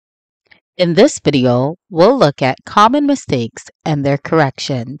In this video, we'll look at common mistakes and their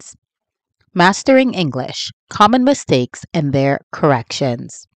corrections. Mastering English, common mistakes and their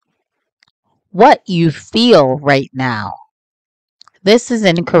corrections. What you feel right now. This is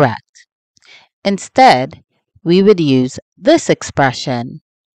incorrect. Instead, we would use this expression.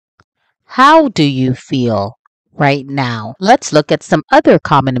 How do you feel right now? Let's look at some other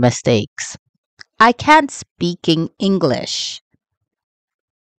common mistakes. I can't speaking English.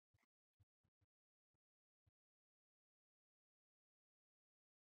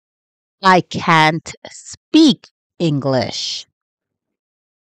 I can't speak English.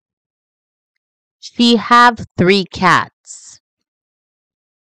 She have 3 cats.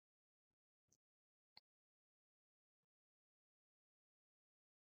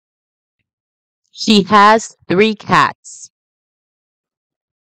 She has 3 cats.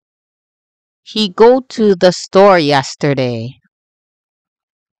 He go to the store yesterday.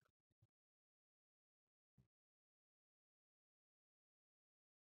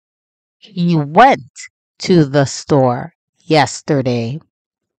 He went to the store yesterday.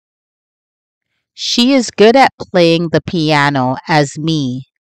 She is good at playing the piano as me.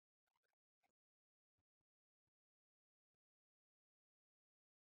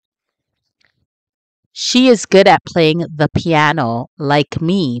 She is good at playing the piano like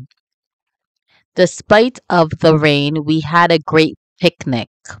me. Despite of the rain, we had a great picnic.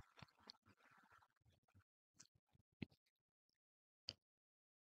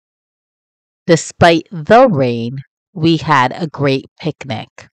 Despite the rain, we had a great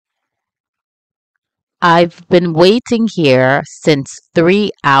picnic. I've been waiting here since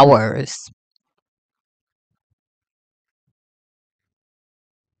 3 hours.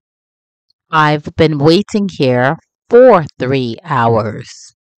 I've been waiting here for 3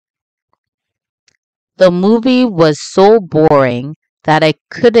 hours. The movie was so boring that I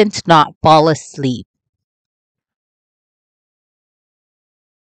couldn't not fall asleep.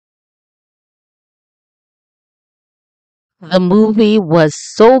 The movie was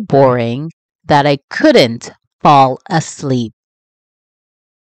so boring that I couldn't fall asleep.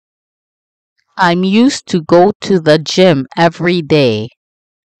 I'm used to go to the gym every day.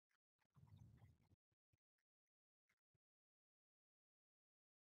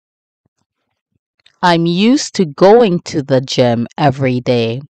 I'm used to going to the gym every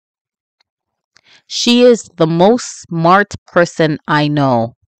day. She is the most smart person I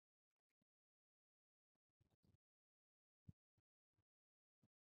know.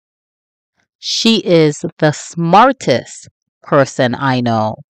 She is the smartest person I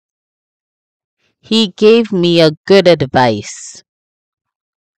know. He gave me a good advice.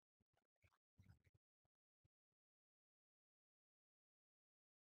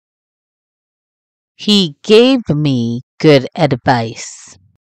 He gave me good advice.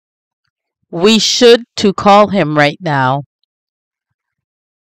 We should to call him right now.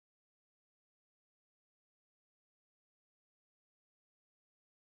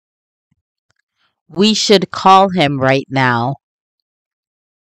 We should call him right now.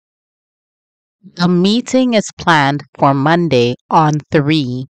 The meeting is planned for Monday on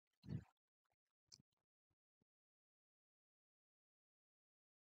 3.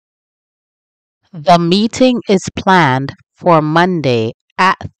 The meeting is planned for Monday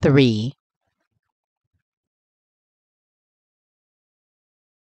at 3.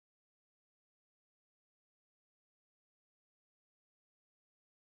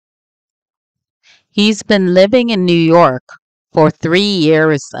 He's been living in New York for 3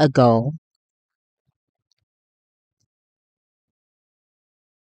 years ago.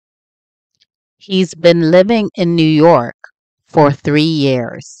 He's been living in New York for 3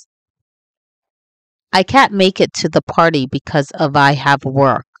 years. I can't make it to the party because of I have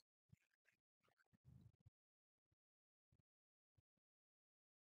work.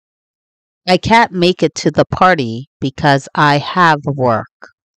 I can't make it to the party because I have work.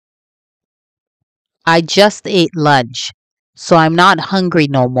 I just ate lunch, so I'm not hungry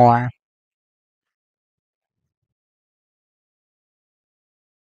no more.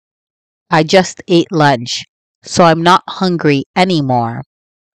 I just ate lunch, so I'm not hungry anymore.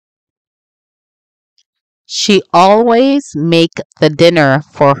 She always make the dinner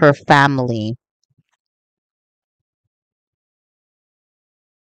for her family.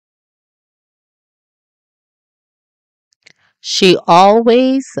 She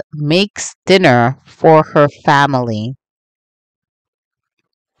always makes dinner for her family.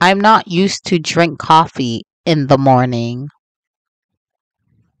 I'm not used to drink coffee in the morning.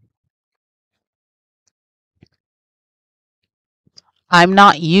 I'm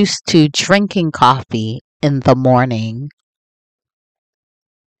not used to drinking coffee in the morning.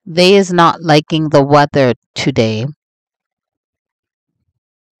 They is not liking the weather today.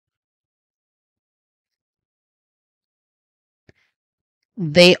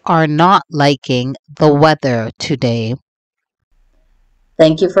 They are not liking the weather today.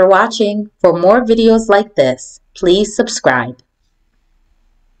 Thank you for watching. For more videos like this, please subscribe.